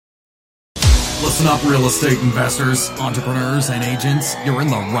Listen up, real estate investors, entrepreneurs, and agents. You're in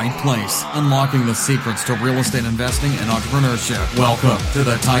the right place. Unlocking the secrets to real estate investing and entrepreneurship. Welcome to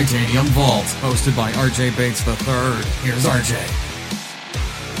the Titanium Vault, hosted by RJ Bates III. Here's RJ.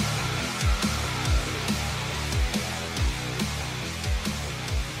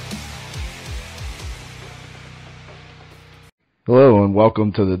 Hello and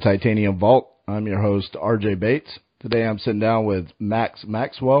welcome to the Titanium Vault. I'm your host, RJ Bates. Today I'm sitting down with Max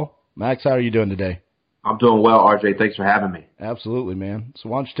Maxwell. Max, how are you doing today? I'm doing well, RJ. Thanks for having me. Absolutely, man. So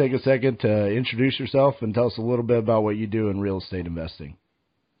why don't you take a second to introduce yourself and tell us a little bit about what you do in real estate investing.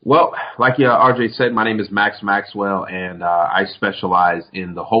 Well, like RJ said, my name is Max Maxwell, and I specialize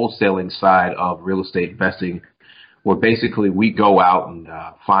in the wholesaling side of real estate investing, where basically we go out and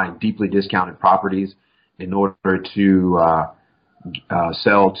find deeply discounted properties in order to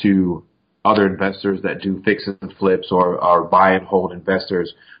sell to other investors that do fix and flips or buy and hold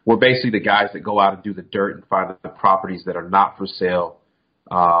investors. We're basically the guys that go out and do the dirt and find the properties that are not for sale,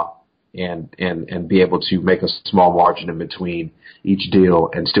 and be able to make a small margin in between each deal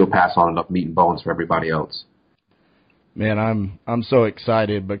and still pass on enough meat and bones for everybody else. Man, I'm so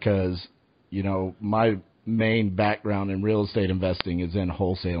excited because, you know, my main background in real estate investing is in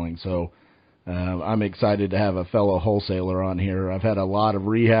wholesaling. So I'm excited to have a fellow wholesaler on here. I've had a lot of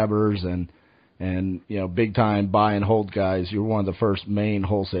rehabbers and you know, big time buy and hold guys. You're one of the first main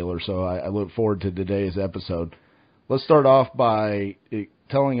wholesalers, so I look forward to today's episode. Let's start off by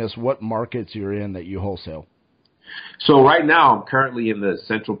telling us what markets you're in that you wholesale. So right now I'm currently in the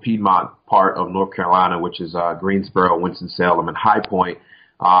central Piedmont part of North Carolina, which is Greensboro, Winston-Salem, and High Point.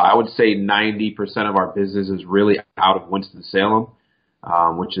 I would say 90% of our business is really out of Winston-Salem,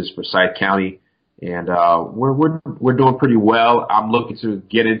 which is Forsyth County, and we're doing pretty well. I'm looking to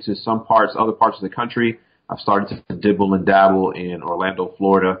get into other parts of the country. I've started to dibble and dabble in Orlando,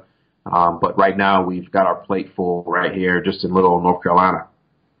 Florida, but right now we've got our plate full right here, just in little North Carolina.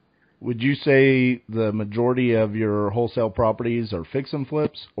 Would you say the majority of your wholesale properties are fix and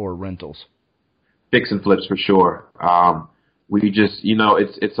flips or rentals? Fix and flips for sure. We just, you know,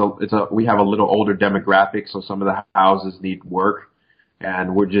 we have a little older demographic, so some of the houses need work.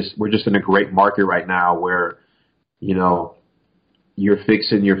 And we're just in a great market right now where, you know, you're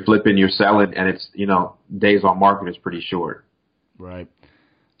fixing, you're flipping, you're selling, and it's, you know, days on market is pretty short. Right.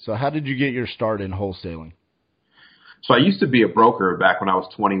 So how did you get your start in wholesaling? So I used to be a broker back when I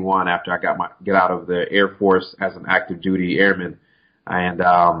was 21 after I get out of the Air Force as an active duty airman. And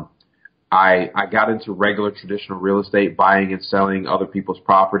I got into regular traditional real estate, buying and selling other people's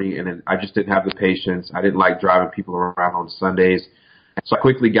property, and then I just didn't have the patience. I didn't like driving people around on Sundays. So I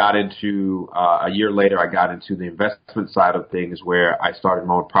quickly got into, a year later, I got into the investment side of things where I started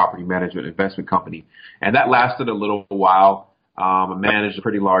my own property management investment company. And that lasted a little while. I managed a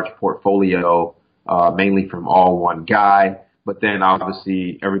pretty large portfolio, mainly from all one guy. But then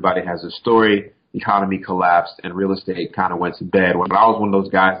obviously everybody has a story. The economy collapsed and real estate kind of went to bed. When I was one of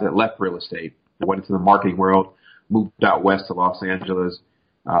those guys that left real estate, I went into the marketing world, moved out west to Los Angeles,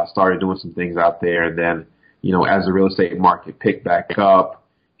 started doing some things out there, and then, you know, as the real estate market picked back up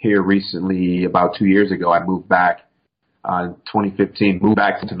here recently, about 2 years ago, I moved back in 2015, moved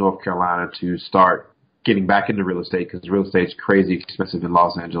back to North Carolina to start getting back into real estate because real estate is crazy expensive in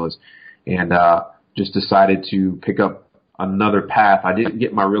Los Angeles, and just decided to pick up another path. I didn't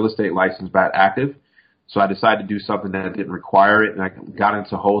get my real estate license back active, so I decided to do something that didn't require it, and I got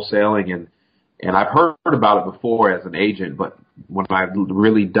into wholesaling, and I've heard about it before as an agent, but when I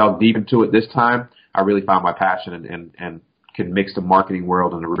really dug deep into it this time, I really found my passion and can mix the marketing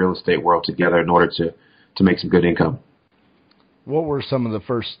world and the real estate world together in order to make some good income. What were some of the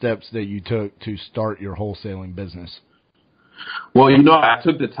first steps that you took to start your wholesaling business? Well, you know, I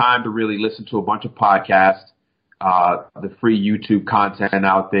took the time to really listen to a bunch of podcasts, the free YouTube content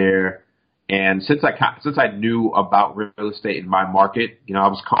out there. And since I knew about real estate in my market, you know, I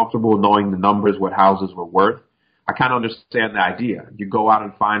was comfortable knowing the numbers, what houses were worth. I kind of understand the idea. You go out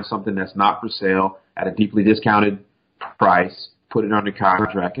and find something that's not for sale at a deeply discounted price, put it under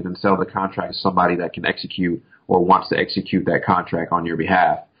contract, and then sell the contract to somebody that can execute or wants to execute that contract on your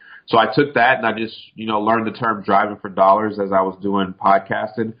behalf. So I took that and I just, you know, learned the term driving for dollars as I was doing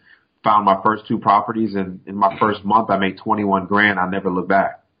podcasting, found my first 2 properties, and in my first month I made 21 grand. I never looked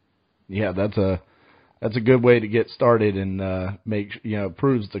back. Yeah, that's a good way to get started and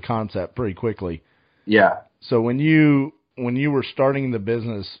proves the concept pretty quickly. Yeah. So when you were starting the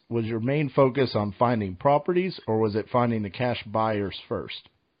business, was your main focus on finding properties or was it finding the cash buyers first?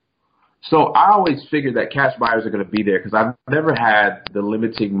 So I always figured that cash buyers are going to be there because I've never had the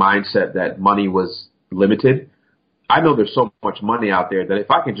limiting mindset that money was limited. I know there's so much money out there that if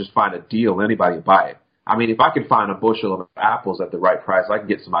I can just find a deal, anybody will buy it. I mean, if I can find a bushel of apples at the right price, I can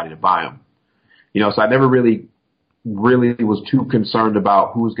get somebody to buy them. You know, so I never really was too concerned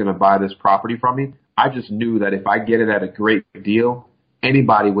about who's going to buy this property from me. I just knew that if I get it at a great deal,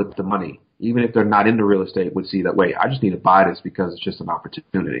 anybody with the money, even if they're not into real estate, would see that, wait, I just need to buy this because it's just an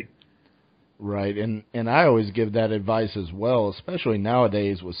opportunity. Right, and I always give that advice as well, especially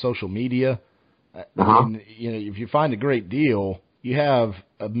nowadays with social media. I mean, you know, if you find a great deal, you have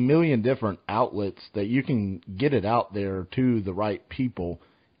a million different outlets that you can get it out there to the right people,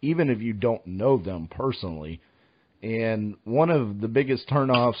 even if you don't know them personally. And one of the biggest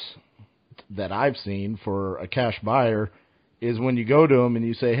turnoffs that I've seen for a cash buyer is when you go to them and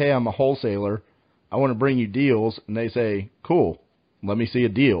you say, hey, I'm a wholesaler, I want to bring you deals, and they say, cool, let me see a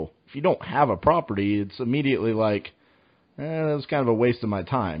deal. If you don't have a property, it's immediately like, that's kind of a waste of my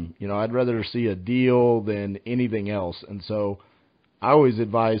time. You know, I'd rather see a deal than anything else. And so I always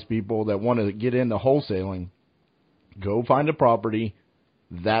advise people that want to get into wholesaling, go find a property.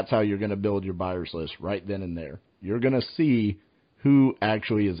 That's how you're going to build your buyer's list right then and there. You're going to see who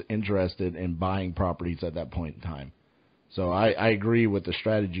actually is interested in buying properties at that point in time. So I agree with the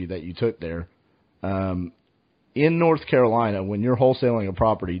strategy that you took there. In North Carolina, when you're wholesaling a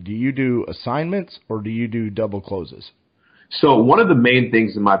property, do you do assignments or do you do double closes? So one of the main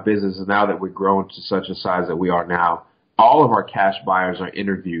things in my business is now that we're grown to such a size that we are now, all of our cash buyers are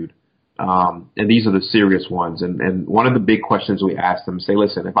interviewed. And these are the serious ones. And one of the big questions we ask them, say,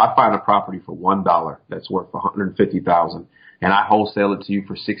 listen, if I find a property for $1 that's worth $150,000 and I wholesale it to you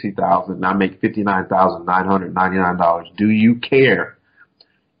for $60,000 and I make $59,999, do you care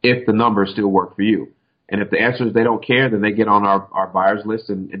if the numbers still work for you? And if the answer is they don't care, then they get on our buyers list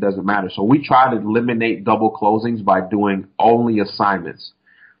and it doesn't matter. So we try to eliminate double closings by doing only assignments.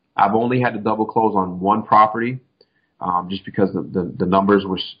 I've only had to double close on one property. Just because the numbers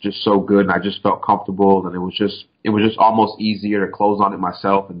were just so good and I just felt comfortable, and it was just almost easier to close on it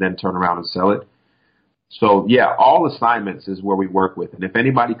myself and then turn around and sell it. So yeah, all assignments is where we work with. And if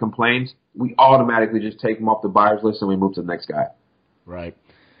anybody complains, we automatically just take them off the buyer's list and we move to the next guy. Right.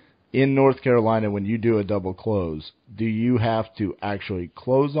 In North Carolina, when you do a double close, do you have to actually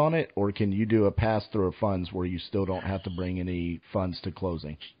close on it, or can you do a pass-through of funds where you still don't have to bring any funds to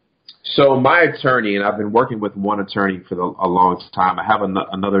closing? So my attorney, and I've been working with one attorney for a long time. I have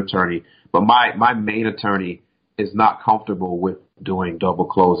another attorney, but my main attorney is not comfortable with doing double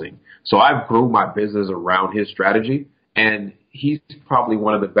closing. So I've grew my business around his strategy, and he's probably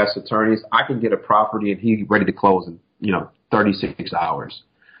one of the best attorneys. I can get a property and he's ready to close in 36 hours.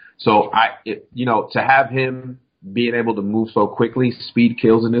 So to have him being able to move so quickly, speed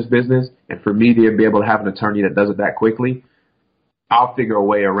kills in this business, and for me to be able to have an attorney that does it that quickly, I'll figure a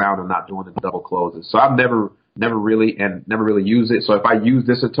way around and not doing the double closes. So I've never really used it. So if I use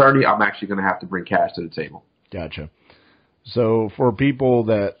this attorney, I'm actually going to have to bring cash to the table. Gotcha. So for people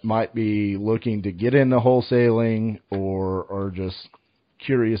that might be looking to get into wholesaling or just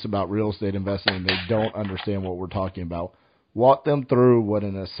curious about real estate investing, they don't understand what we're talking about, walk them through what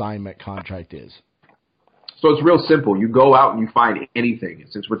an assignment contract is. So it's real simple. You go out and you find anything. And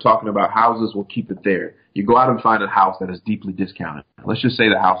since we're talking about houses, we'll keep it there. You go out and find a house that is deeply discounted. Let's just say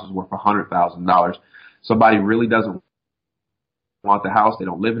the house is worth $100,000. Somebody really doesn't want the house. They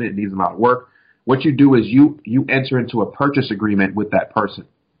don't live in it. It needs them out of work. What you do is you enter into a purchase agreement with that person.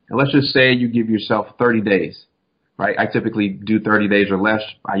 And let's just say you give yourself 30 days, right? I typically do 30 days or less.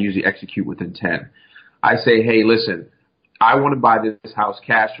 I usually execute within 10. I say, hey, listen, I want to buy this house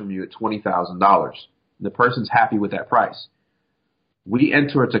cash from you at $20,000. The person's happy with that price. We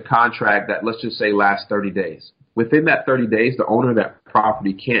enter into a contract that, let's just say, lasts 30 days. Within that 30 days, the owner of that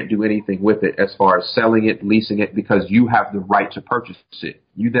property can't do anything with it as far as selling it, leasing it, because you have the right to purchase it.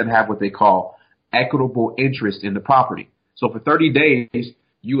 You then have what they call equitable interest in the property. So for 30 days,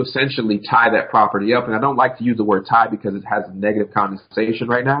 you essentially tie that property up. And I don't like to use the word tie because it has a negative connotation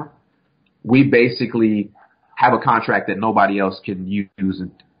right now. We basically have a contract that nobody else can use.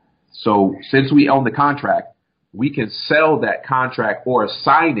 So since we own the contract, we can sell that contract or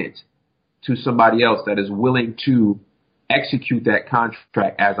assign it to somebody else that is willing to execute that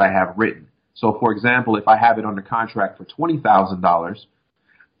contract as I have written. So, for example, if I have it under contract for $20,000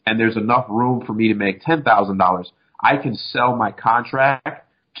 and there's enough room for me to make $10,000, I can sell my contract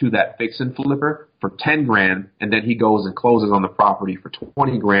to that fix and flipper for $10,000, and then he goes and closes on the property for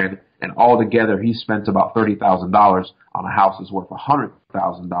 $20,000, and altogether he spent about $30,000 on a house that's worth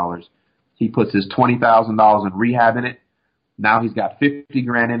 $100,000. He puts his $20,000 in rehab in it. Now he's got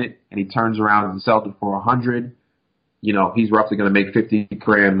 $50,000 in it, and he turns around and sells it for $100,000. He's roughly going to make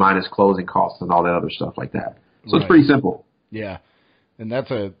 $50,000 minus closing costs and all that other stuff like that. So It's pretty simple. Yeah, and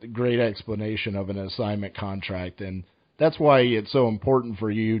that's a great explanation of an assignment contract, and that's why it's so important for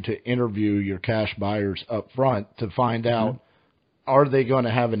you to interview your cash buyers up front to find out, are they going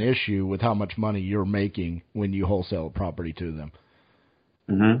to have an issue with how much money you're making when you wholesale a property to them?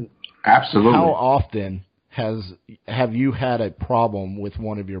 Mm-hmm. Absolutely. How often have you had a problem with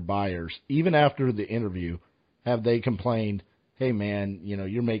one of your buyers, even after the interview? Have they complained, hey man,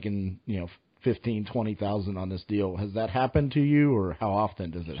 you're making, 15, 20,000 on this deal? Has that happened to you, or how often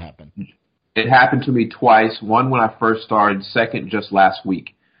does it happen? It happened to me twice. One when I first started, second just last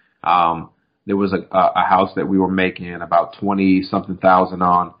week. There was a house that we were making about 20-something thousand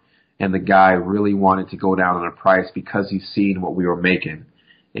on, and the guy really wanted to go down on the price because he's seen what we were making.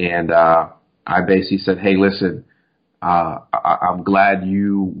 And I basically said, hey, listen, I'm glad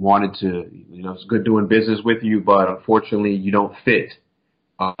you wanted to, it's good doing business with you, but unfortunately you don't fit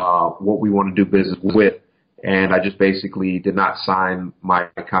what we want to do business with. And I just basically did not sign my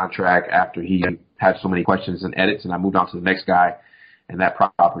contract after he had so many questions and edits, and I moved on to the next guy, and that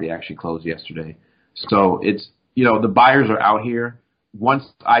property actually closed yesterday. So it's, the buyers are out here. Once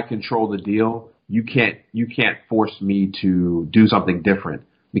I control the deal, you can't force me to do something different,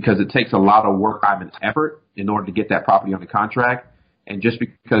 because it takes a lot of work, time, and effort in order to get that property on the contract. And just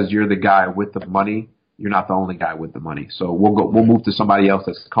because you're the guy with the money, you're not the only guy with the money. So we'll move to somebody else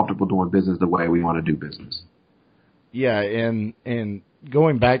that's comfortable doing business the way we want to do business. Yeah, and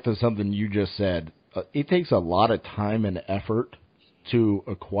going back to something you just said, it takes a lot of time and effort to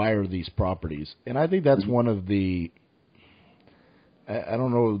acquire these properties. And I think that's one of the, I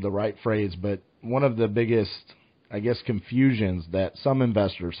don't know the right phrase, but one of the biggest, I guess, confusions that some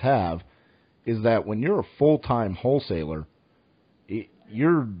investors have is that when you're a full-time wholesaler,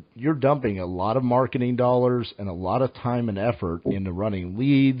 you're dumping a lot of marketing dollars and a lot of time and effort into running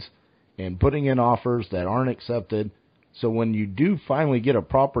leads and putting in offers that aren't accepted. So when you do finally get a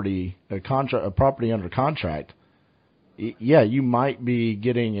property under contract, yeah, you might be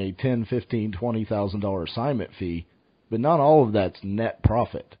getting a $10,000, $15,000, $20,000 assignment fee, but not all of that's net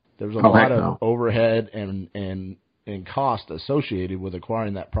profit. There's a lot of overhead and cost associated with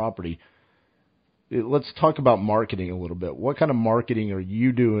acquiring that property. Let's talk about marketing a little bit. What kind of marketing are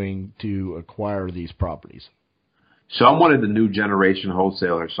you doing to acquire these properties? So I'm one of the new generation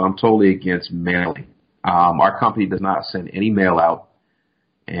wholesalers, so I'm totally against mailing. Our company does not send any mail out,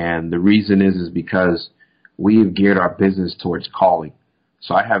 and the reason is because we have geared our business towards calling.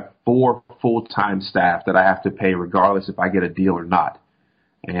 So I have 4 full-time staff that I have to pay regardless if I get a deal or not.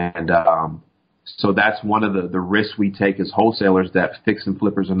 And so that's one of the risks we take as wholesalers that fix and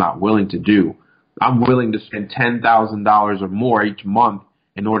flippers are not willing to do. I'm willing to spend $10,000 or more each month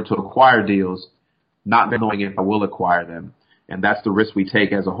in order to acquire deals, not knowing if I will acquire them. And that's the risk we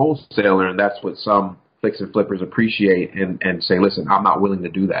take as a wholesaler, and that's what some fix and flippers appreciate and say, listen, I'm not willing to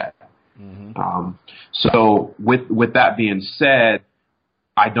do that. Mm-hmm. So with that being said,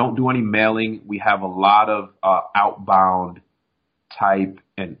 I don't do any mailing. We have a lot of outbound type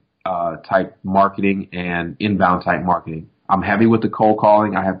marketing and inbound type marketing. I'm heavy with the cold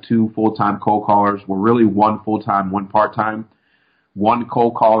calling. I have 2 full-time cold callers. We're really 1 full-time, 1 part-time. One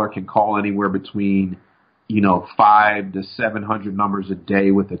cold caller can call anywhere between, 500 to 700 numbers a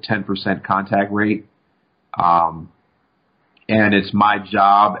day with a 10% contact rate. And it's my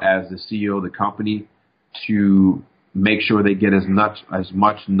job as the CEO of the company to make sure they get as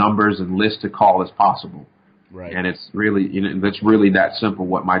much numbers and lists to call as possible. Right. And it's really, that's really that simple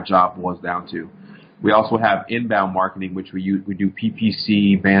what my job boils down to. We also have inbound marketing, which we do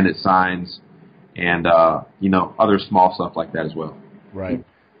PPC, bandit signs, and, other small stuff like that as well. Right.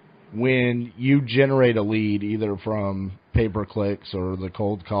 When you generate a lead, either from pay-per-clicks or the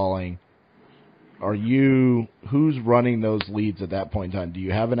cold calling, who's running those leads at that point in time? Do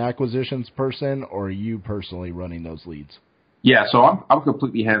you have an acquisitions person, or are you personally running those leads? Yeah, so I'm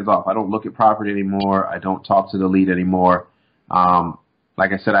completely hands off. I don't look at property anymore. I don't talk to the lead anymore.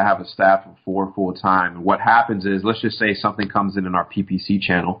 Like I said, I have a staff of 4 full-time. And what happens is, let's just say something comes in our PPC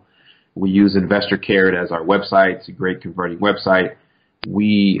channel. We use Investor Carrot as our website. It's a great converting website.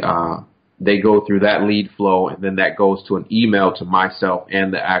 They go through that lead flow, and then that goes to an email to myself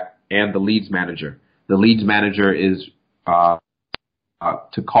and the leads manager. The leads manager is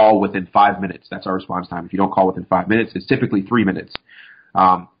to call within 5 minutes. That's our response time. If you don't call within 5 minutes, it's typically 3 minutes.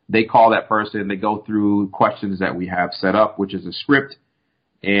 They call that person. They go through questions that we have set up, which is a script.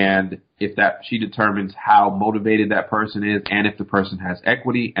 And if she determines how motivated that person is, and if the person has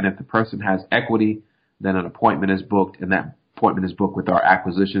equity, and if the person has equity, then an appointment is booked, and that appointment is booked with our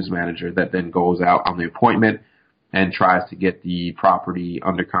acquisitions manager that then goes out on the appointment, and tries to get the property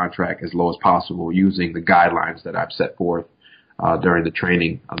under contract as low as possible using the guidelines that I've set forth during the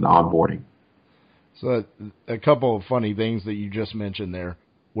training on the onboarding. So a couple of funny things that you just mentioned there.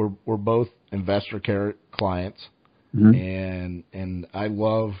 We're both Investor Carrot clients, and I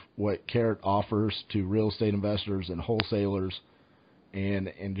love what Carrot offers to real estate investors and wholesalers.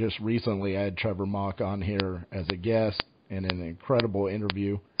 And just recently, I had Trevor Mock on here as a guest in an incredible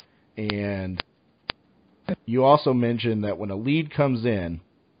interview. And you also mentioned that when a lead comes in,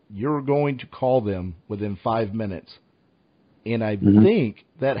 you're going to call them within 5 minutes. And I think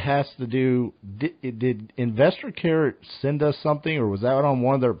that has to do, did Investor Carrot send us something, or was that on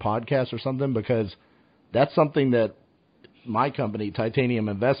one of their podcasts or something? Because that's something that my company, Titanium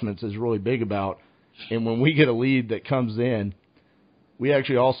Investments, is really big about. And when we get a lead that comes in, we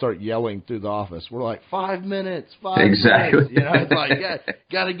actually all start yelling through the office. We're like, 5 minutes, 5 minutes. You know, it's like,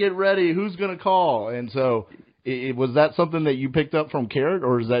 got to get ready. Who's going to call? And so was that something that you picked up from Carrot,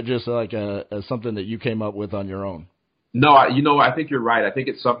 or is that just like something that you came up with on your own? No, I think you're right. I think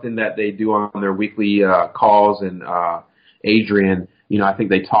it's something that they do on their weekly calls. And Adrian, I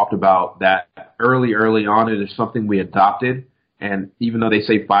think they talked about that early on. It is something we adopted. And even though they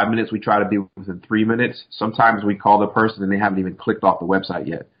say 5 minutes, we try to be within 3 minutes. Sometimes we call the person and they haven't even clicked off the website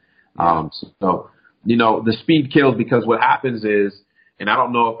yet. The speed kills, because what happens is, and I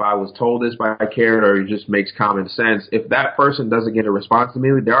don't know if I was told this by Carrot or it just makes common sense, if that person doesn't get a response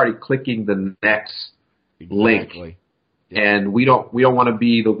immediately, they're already clicking the next link. And we don't want to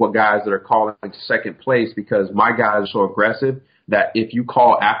be the guys that are calling second place, because my guys are so aggressive that if you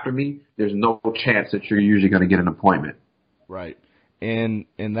call after me, there's no chance that you're usually going to get an appointment. Right. And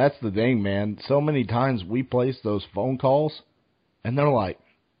that's the thing, man. So many times we place those phone calls and they're like,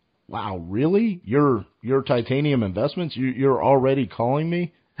 wow, really? You're Titanium Investments? You're already calling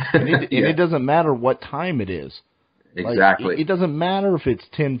me? And it doesn't matter what time it is. Exactly. Like, it doesn't matter if it's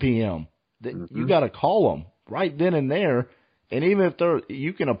 10 p.m. You got to call them right then and there. And even if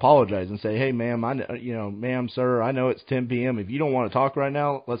you can apologize and say, hey, ma'am, ma'am, sir, I know it's 10 p.m. If you don't want to talk right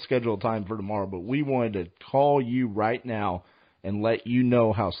now, let's schedule a time for tomorrow. But we wanted to call you right now and let you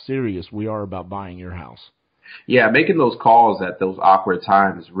know how serious we are about buying your house. Yeah, making those calls at those awkward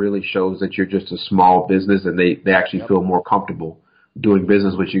times really shows that you're just a small business, and they actually feel more comfortable doing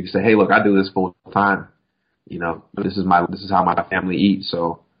business with you. You can say, hey, look, I do this full time. This is how my family eats.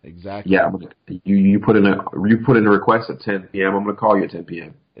 So exactly. Yeah, you put in a request at 10 p.m. I'm going to call you at 10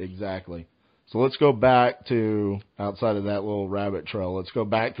 p.m. Exactly. So let's go back to, outside of that little rabbit trail, let's go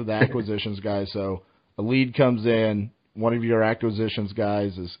back to the acquisitions guys. So a lead comes in, one of your acquisitions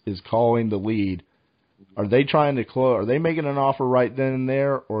guys is calling the lead. Are they trying to close? Are they making an offer right then and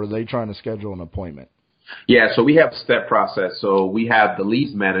there, or are they trying to schedule an appointment? Yeah, so we have a step process. So we have the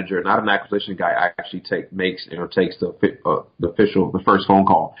leads manager, not an acquisition guy, actually takes the first phone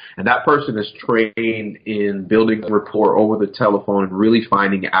call, and that person is trained in building a rapport over the telephone and really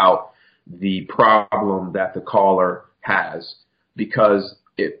finding out the problem that the caller has, because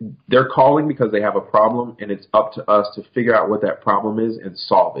they're calling because they have a problem, and it's up to us to figure out what that problem is and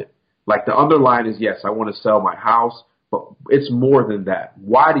solve it. Like, the underline is, yes, I want to sell my house, but it's more than that.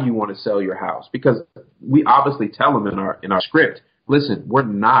 Why do you want to sell your house? Because we obviously tell them in our script, listen, we're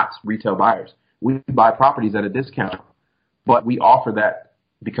not retail buyers. We buy properties at a discount, but we offer that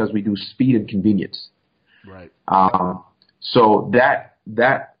because we do speed and convenience. Right. So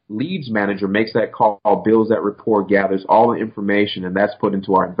that leads manager makes that call, builds that rapport, gathers all the information, and that's put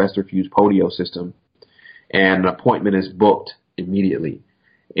into our InvestorFuse Podio system, and an appointment is booked immediately.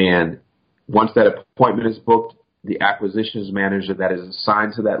 And once that appointment is booked, the acquisitions manager that is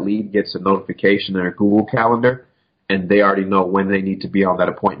assigned to that lead gets a notification in their Google Calendar, and they already know when they need to be on that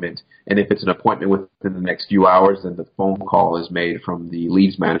appointment. And if it's an appointment within the next few hours, then the phone call is made from the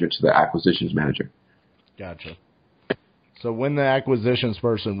leads manager to the acquisitions manager. Gotcha. So when the acquisitions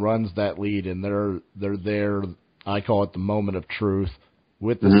person runs that lead and they're there, I call it the moment of truth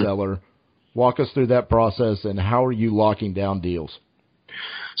with the seller, walk us through that process, and how are you locking down deals?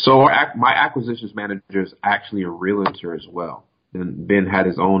 So my acquisitions manager is actually a realtor as well. And Ben had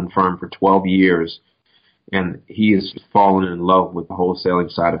his own firm for 12 years, and he has fallen in love with the wholesaling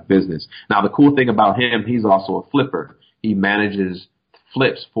side of business. Now, the cool thing about him, he's also a flipper. He manages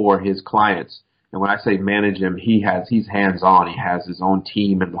flips for his clients. And when I say manage him, he's hands-on. He has his own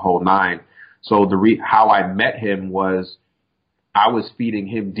team and the whole nine. So how I met him was I was feeding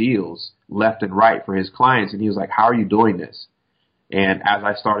him deals left and right for his clients, and he was like, how are you doing this? And as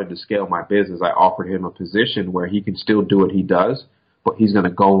I started to scale my business, I offered him a position where he can still do what he does, but he's going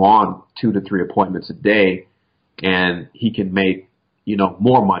to go on 2 to 3 appointments a day, and he can make,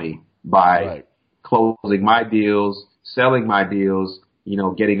 more money by closing my deals, selling my deals,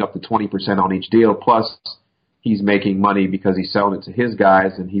 getting up to 20% on each deal. Plus, he's making money because he's selling it to his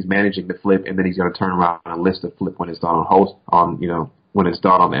guys and he's managing the flip, and then he's going to turn around and list the flip when it's done when it's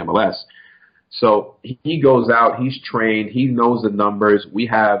done on the MLS. So he goes out, he's trained, he knows the numbers. We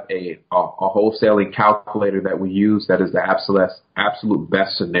have a wholesaling calculator that we use that is the absolute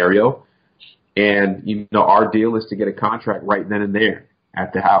best scenario. And, our deal is to get a contract right then and there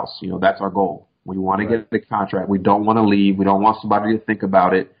at the house. That's our goal. We want to get the contract. We don't want to leave. We don't want somebody to think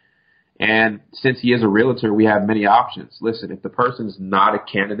about it. And since he is a realtor, we have many options. Listen, if the person's not a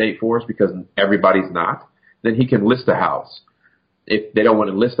candidate for us because everybody's not, then he can list a house. If they don't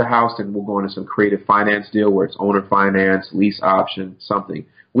want to list a house, then we'll go into some creative finance deal where it's owner finance, lease option, something.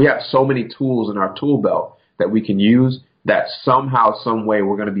 We have so many tools in our tool belt that we can use that somehow, some way,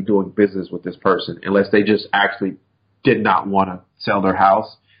 we're going to be doing business with this person unless they just actually did not want to sell their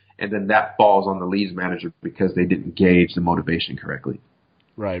house. And then that falls on the leads manager because they didn't gauge the motivation correctly.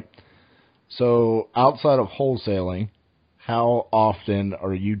 Right. So outside of wholesaling, how often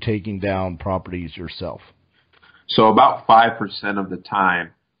are you taking down properties yourself? So about 5% of the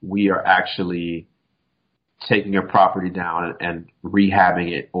time, we are actually taking a property down and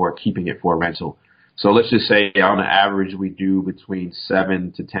rehabbing it or keeping it for a rental. So let's just say on average, we do between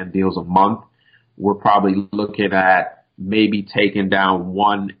 7 to 10 deals a month. We're probably looking at maybe taking down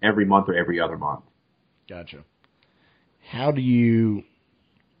one every month or every other month. Gotcha. How do you,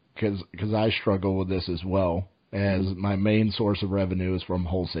 because I struggle with this as well, as my main source of revenue is from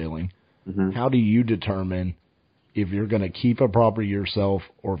wholesaling. Mm-hmm. How do you determine if you're going to keep a property yourself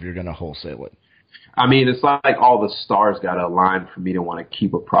or if you're going to wholesale it? I mean, it's like all the stars got to align for me to want to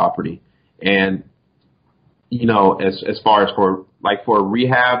keep a property. And, as far as for a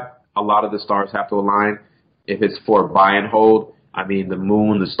rehab, a lot of the stars have to align. If it's for buy and hold, I mean, the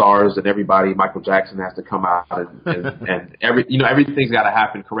moon, the stars, and everybody, Michael Jackson has to come out and everything's got to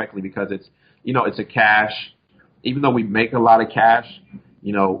happen correctly because it's a cash. Even though we make a lot of cash,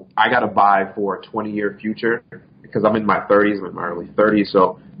 I got to buy for a 20-year future because I'm in my 30s, I'm in my early 30s.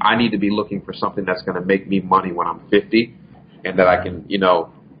 So I need to be looking for something that's going to make me money when I'm 50 and that I can,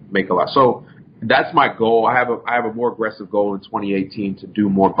 make a lot. So that's my goal. I have a more aggressive goal in 2018 to do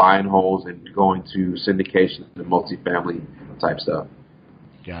more buy and holds and going to syndication and multifamily type stuff.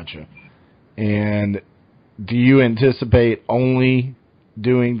 Gotcha. And do you anticipate only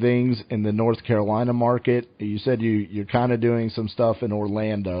doing things in the North Carolina market? You said you're kind of doing some stuff in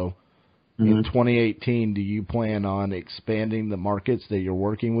Orlando. Mm-hmm. In 2018, do you plan on expanding the markets that you're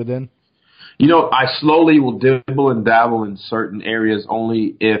working within? I slowly will dibble and dabble in certain areas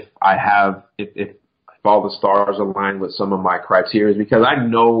only if all the stars align with some of my criteria, because I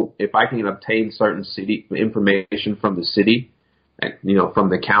know if I can obtain certain city information from the city, from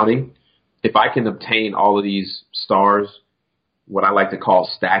the county, if I can obtain all of these stars, what I like to call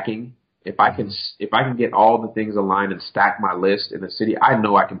stacking, if I can get all the things aligned and stack my list in the city, I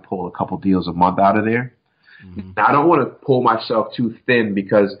know I can pull a couple deals a month out of there. Mm-hmm. Now, I don't want to pull myself too thin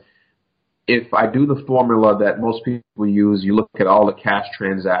because if I do the formula that most people use, you look at all the cash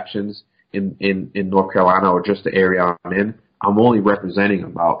transactions in North Carolina or just the area I'm in, I'm only representing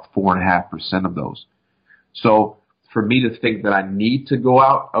about 4.5% of those. So for me to think that I need to go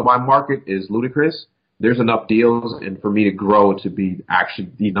out of my market is ludicrous. There's enough deals, and for me to grow to be actually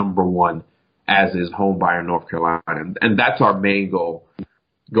the number one as is home buyer in North Carolina. And that's our main goal.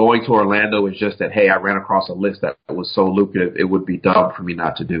 Going to Orlando is just that, hey, I ran across a list that was so lucrative, it would be dumb for me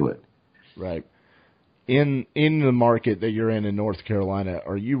not to do it. Right. In the market that you're in North Carolina,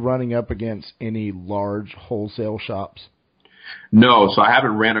 are you running up against any large wholesale shops? No, so I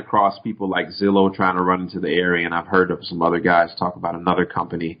haven't ran across people like Zillow trying to run into the area, and I've heard of some other guys talk about another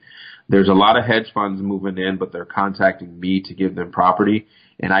company. There's a lot of hedge funds moving in, but they're contacting me to give them property,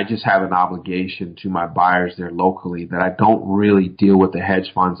 and I just have an obligation to my buyers there locally that I don't really deal with the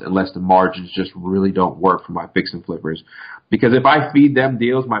hedge funds unless the margins just really don't work for my fix and flippers. Because if I feed them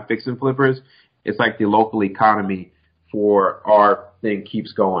deals, my fix and flippers, it's like the local economy for our thing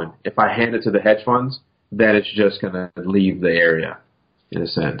keeps going. If I hand it to the hedge funds, then it's just going to leave the area in a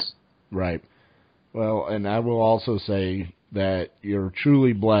sense. Right. Well, and I will also say that you're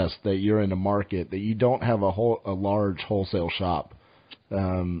truly blessed that you're in a market that you don't have a large wholesale shop.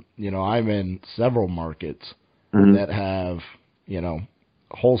 I'm in several markets mm-hmm. that have,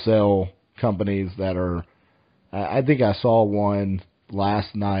 wholesale companies that are, I think I saw one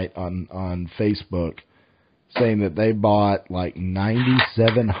last night on Facebook saying that they bought like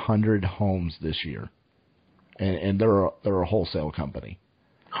 9,700 homes this year. And they're a wholesale company.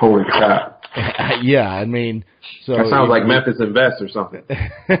 Holy crap. Yeah, I mean, so that sounds like Memphis Invest or something.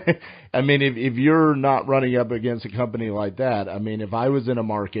 I mean, if you're not running up against a company like that, I mean, if I was in a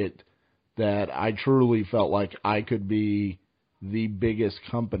market that I truly felt like I could be the biggest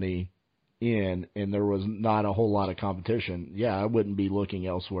company in, and there was not a whole lot of competition, yeah, I wouldn't be looking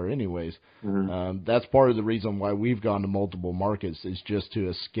elsewhere anyways. Mm-hmm. That's part of the reason why we've gone to multiple markets, is just to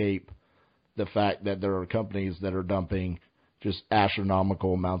escape the fact that there are companies that are dumping just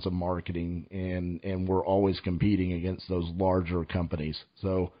astronomical amounts of marketing, and we're always competing against those larger companies.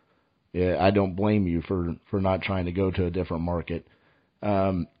 So yeah, I don't blame you for not trying to go to a different market.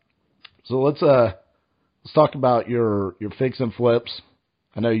 So let's talk about your fix and flips.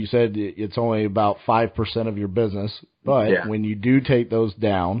 I know you said it's only about 5% of your business, but when you do take those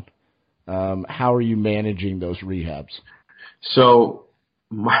down, how are you managing those rehabs? So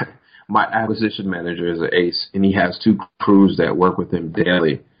my acquisition manager is an ace, and he has 2 crews that work with him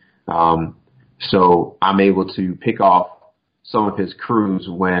daily. So I'm able to pick off some of his crews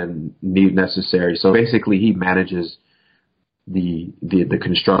when necessary. So basically, he manages the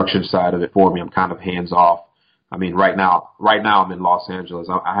construction side of it for me. I'm kind of hands off. I mean, right now I'm in Los Angeles.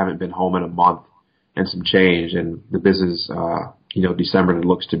 I haven't been home in a month and some change, and the business, December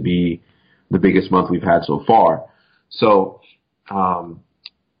looks to be the biggest month we've had so far. So, I'm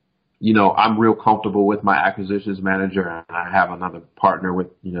real comfortable with my acquisitions manager, and I have another partner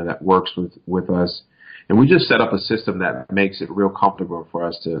that works with us, and we just set up a system that makes it real comfortable for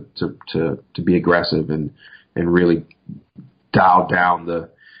us to be aggressive and really dial down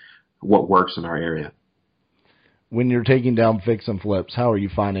what works in our area. When you're taking down fix and flips, how are you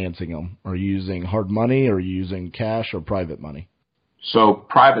financing them? Are you using hard money, or are you using cash or private money? So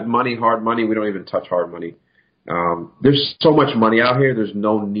private money, hard money, we don't even touch hard money. There's so much money out here, there's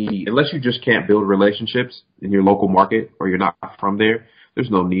no need, unless you just can't build relationships in your local market or you're not from there, there's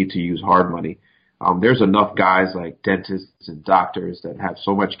no need to use hard money. There's enough guys like dentists and doctors that have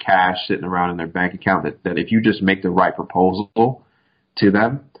so much cash sitting around in their bank account that if you just make the right proposal to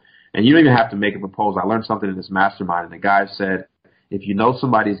them, and you don't even have to make a proposal. I learned something in this mastermind, and the guy said, if you know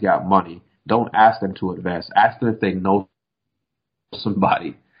somebody's got money, don't ask them to invest. Ask them if they know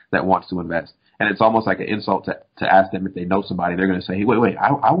somebody that wants to invest. And it's almost like an insult to ask them if they know somebody. They're going to say, hey, wait,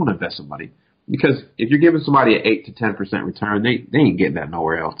 I want to invest some money. Because if you're giving somebody an 8 to 10% return, they ain't getting that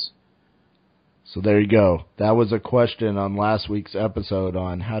nowhere else. So there you go. That was a question on last week's episode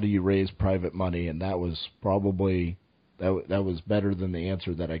on how do you raise private money, and that was probably that was better than the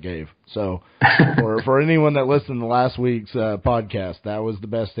answer that I gave. So for anyone that listened to last week's podcast, that was the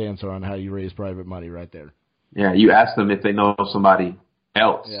best answer on how you raise private money right there. Yeah, you ask them if they know somebody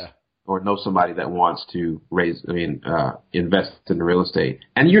else or know somebody that wants to invest in real estate.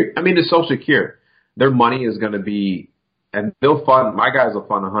 And it's so secure. Their money is going to be, and they'll fund, my guys will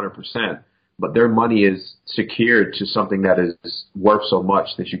fund 100%, but their money is secured to something that is worth so much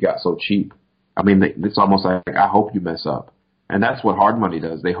that you got so cheap. I mean, it's almost like, I hope you mess up. And that's what hard money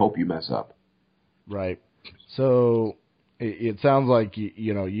does. They hope you mess up. Right. So it sounds like,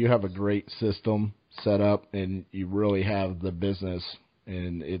 you have a great system set up, and you really have the business,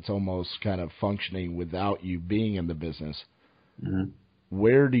 and it's almost kind of functioning without you being in the business. Mm-hmm.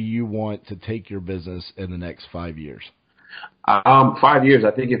 Where do you want to take your business in the next 5 years? 5 years,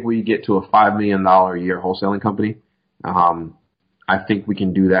 I think if we get to a $5 million a year wholesaling company, I think we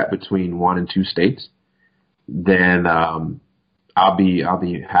can do that between 1 and 2 states. Then I'll be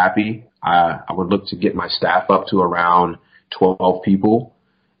happy. I would look to get my staff up to around 12 people,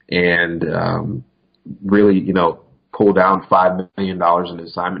 and really, pull down $5 million in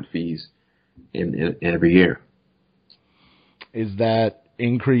assignment fees in every year. Is that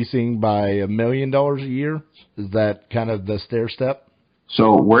increasing by $1 million a year? Is that kind of the stair step?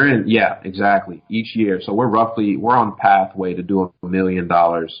 So exactly. Each year. So we're on pathway to do $1 million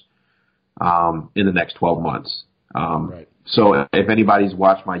in the next 12 months. Right. So if anybody's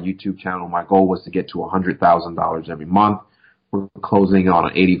watched my YouTube channel, my goal was to get to $100,000 every month. We're closing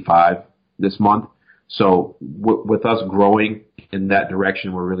on 85 this month. So with us growing in that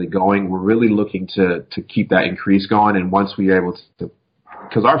direction, we're really looking to keep that increase going. And once we're able to,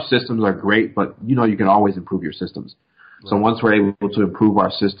 because our systems are great, but you can always improve your systems. Right. So once we're able to improve our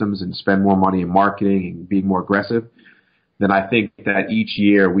systems and spend more money in marketing and be more aggressive, then I think that each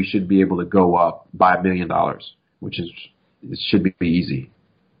year we should be able to go up by $1 million, it should be easy.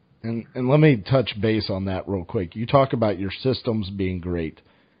 And let me touch base on that real quick. You talk about your systems being great.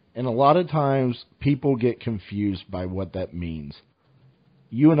 And a lot of times people get confused by what that means.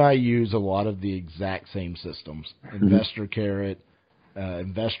 You and I use a lot of the exact same systems. Mm-hmm. Investor Carrot,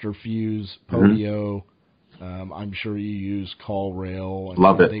 Investor Fuse, Podio. I'm sure you use CallRail and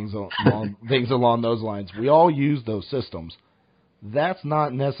Love it. things along those lines. We all use those systems. That's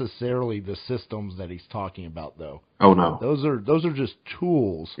not necessarily the systems that he's talking about, though. Oh no, those are just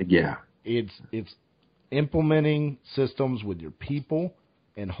tools. Yeah, it's implementing systems with your people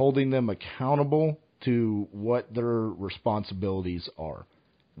and holding them accountable to what their responsibilities are.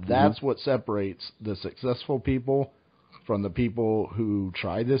 That's what separates the successful people from the people who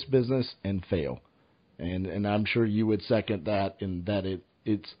try this business and fail. And I'm sure you would second that, in that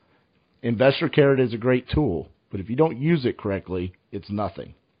it's Investor Carrot is a great tool, but if you don't use it correctly, it's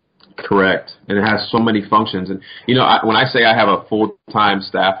nothing. Correct. And it has so many functions. And, when I say I have a full-time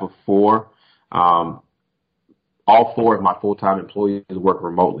staff of 4, all 4 of my full-time employees work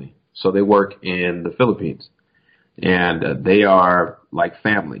remotely. So they work in the Philippines, and they are like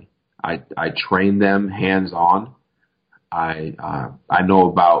family. I train them hands-on. I know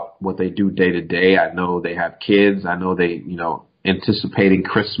about what they do day to day. I know they have kids. I know they, anticipating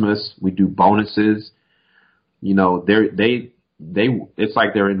Christmas. We do bonuses. It's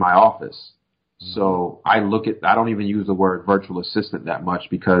like they're in my office. So I don't even use the word virtual assistant that much,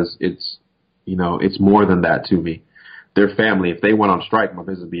 because it's more than that to me. They're family. If they went on strike, my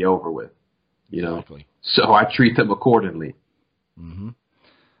business would be over with, Exactly. So I treat them accordingly. Mm-hmm.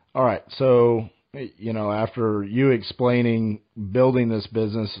 All right. So, after you explaining building this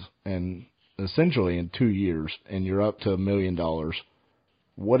business and essentially in 2 years, and you're up to $1 million,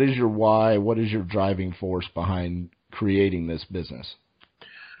 what is your why? What is your driving force behind creating this business?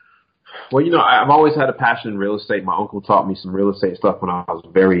 Well, I've always had a passion in real estate. My uncle taught me some real estate stuff when I was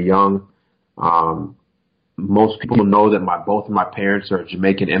very young. Most people know that both of my parents are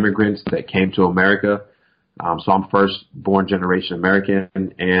Jamaican immigrants that came to America. So I'm first born generation American.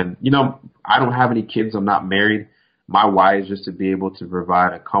 And, I don't have any kids. I'm not married. My why is just to be able to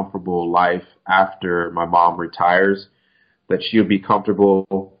provide a comfortable life after my mom retires, that she'll be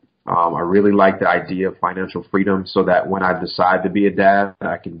comfortable. I really like the idea of financial freedom, so that when I decide to be a dad,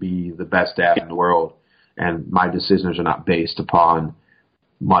 I can be the best dad in the world. And my decisions are not based upon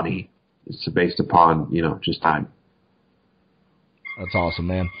money. It's based upon, just time. That's awesome,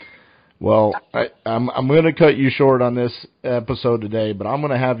 man. Well, I'm going to cut you short on this episode today, but I'm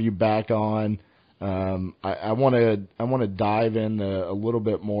going to have you back on. I want to dive in a little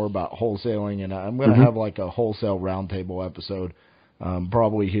bit more about wholesaling, and I'm going to have like a wholesale roundtable episode,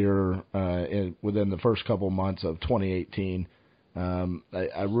 probably here within the first couple months of 2018.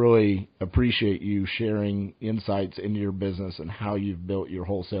 I really appreciate you sharing insights into your business and how you've built your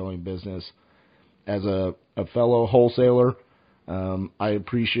wholesaling business. As a fellow wholesaler, I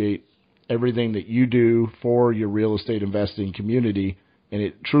appreciate everything that you do for your real estate investing community, and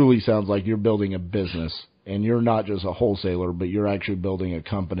it truly sounds like you're building a business, and you're not just a wholesaler, but you're actually building a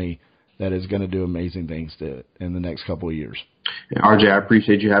company that is going to do amazing things in the next couple of years. Yeah, RJ, I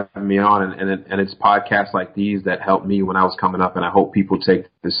appreciate you having me on, and it's podcasts like these that helped me when I was coming up, and I hope people take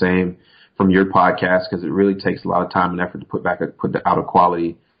the same from your podcast, because it really takes a lot of time and effort to put out a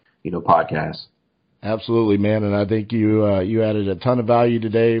quality, podcast. Absolutely, man, and I think you added a ton of value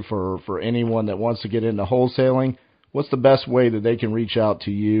today for anyone that wants to get into wholesaling. What's the best way that they can reach out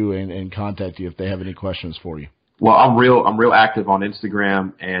to you and contact you if they have any questions for you? Well, I'm real active on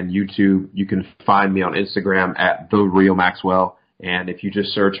Instagram and YouTube. You can find me on Instagram at The Real Maxwell, and if you just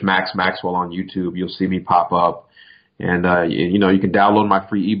search Max Maxwell on YouTube, you'll see me pop up. And you can download my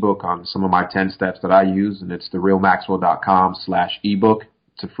free ebook on some of my 10 steps that I use, and it's therealmaxwell.com/ebook.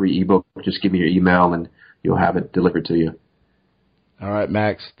 It's a free ebook. Just give me your email and you'll have it delivered to you. All right,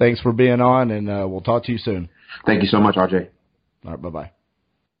 Max. Thanks for being on, and we'll talk to you soon. Thank you so much, RJ. All right, bye-bye.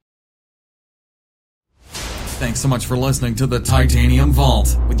 Thanks so much for listening to the Titanium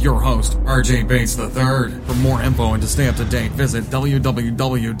Vault with your host, RJ Bates III. For more info and to stay up to date, visit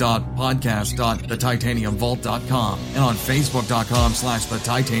www.podcast.thetitaniumvault.com and on facebook.com/The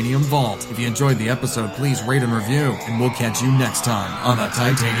Titanium Vault. If you enjoyed the episode, please rate and review, and we'll catch you next time on the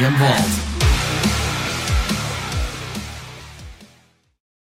Titanium Vault.